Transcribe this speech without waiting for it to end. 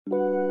Your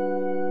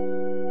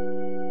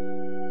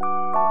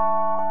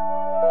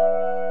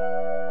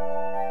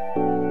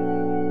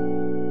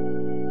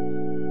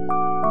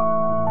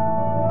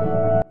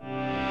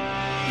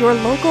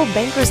local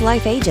Bankers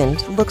Life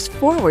agent looks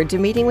forward to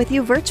meeting with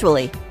you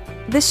virtually.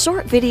 This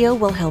short video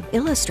will help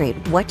illustrate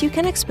what you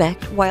can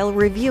expect while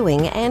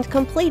reviewing and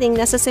completing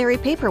necessary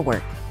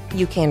paperwork.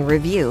 You can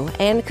review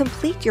and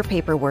complete your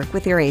paperwork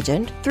with your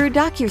agent through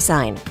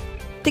Docusign.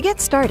 To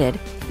get started,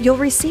 you'll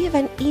receive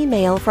an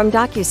email from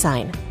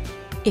Docusign.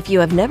 If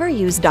you have never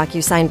used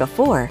Docusign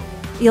before,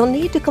 you'll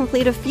need to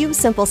complete a few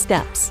simple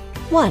steps.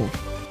 1.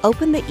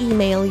 Open the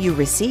email you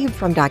received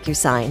from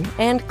Docusign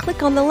and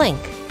click on the link.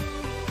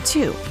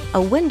 2.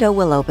 A window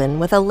will open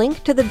with a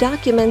link to the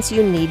documents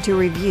you need to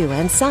review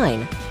and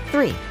sign.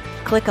 3.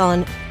 Click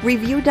on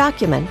Review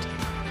Document.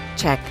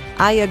 Check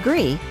I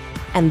agree,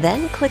 and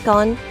then click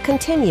on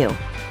Continue.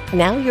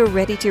 Now you're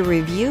ready to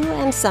review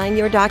and sign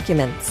your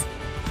documents.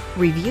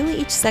 Review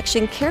each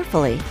section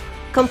carefully,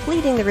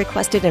 completing the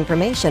requested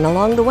information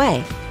along the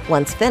way.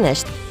 Once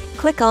finished,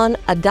 click on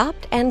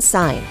Adopt and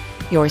Sign.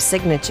 Your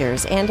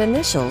signatures and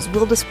initials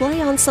will display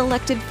on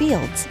selected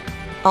fields.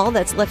 All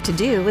that's left to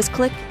do is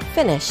click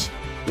Finish.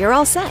 You're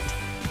all set.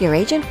 Your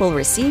agent will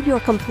receive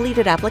your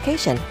completed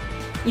application.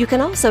 You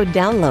can also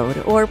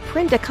download or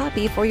print a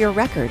copy for your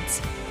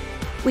records.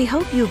 We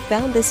hope you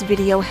found this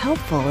video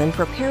helpful in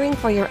preparing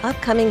for your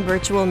upcoming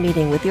virtual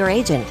meeting with your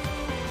agent.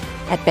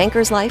 At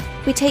Bankers Life,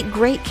 we take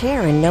great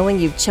care in knowing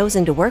you've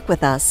chosen to work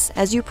with us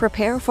as you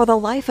prepare for the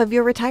life of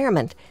your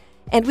retirement,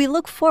 and we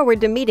look forward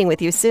to meeting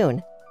with you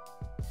soon.